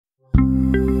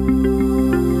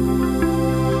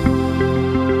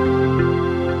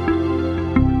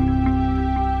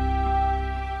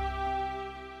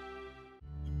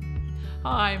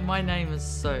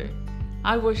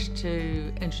I wish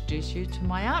to introduce you to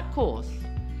my art course,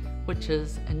 which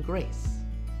is in Greece.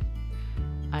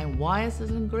 And why is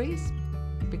it in Greece?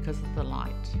 Because of the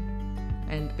light,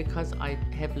 and because I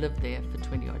have lived there for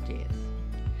 20 odd years.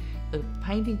 The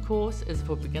painting course is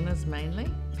for beginners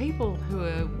mainly, people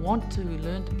who want to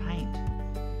learn to paint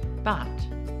but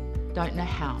don't know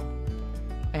how.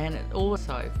 And it's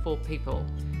also for people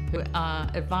who are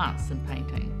advanced in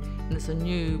painting, and it's a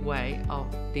new way of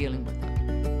dealing with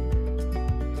it.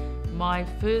 My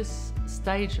first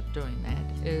stage of doing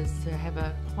that is to have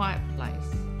a quiet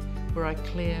place where I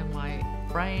clear my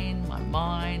brain, my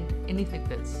mind, anything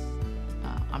that's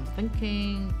I'm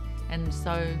thinking. And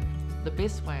so the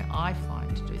best way I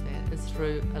find to do that is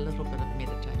through a little bit of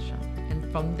meditation.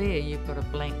 And from there you've got a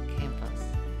blank canvas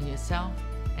in yourself,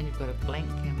 and you've got a blank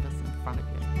canvas in front of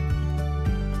you.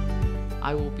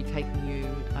 I will be taking you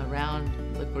around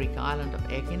the Greek island of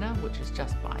Aegina, which is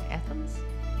just by Athens.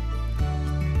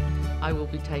 I will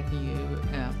be taking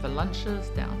you for lunches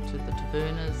down to the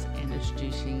tavernas and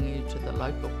introducing you to the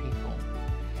local people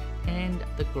and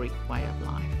the Greek way of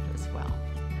life as well.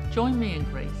 Join me in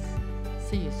Greece.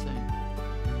 See you soon.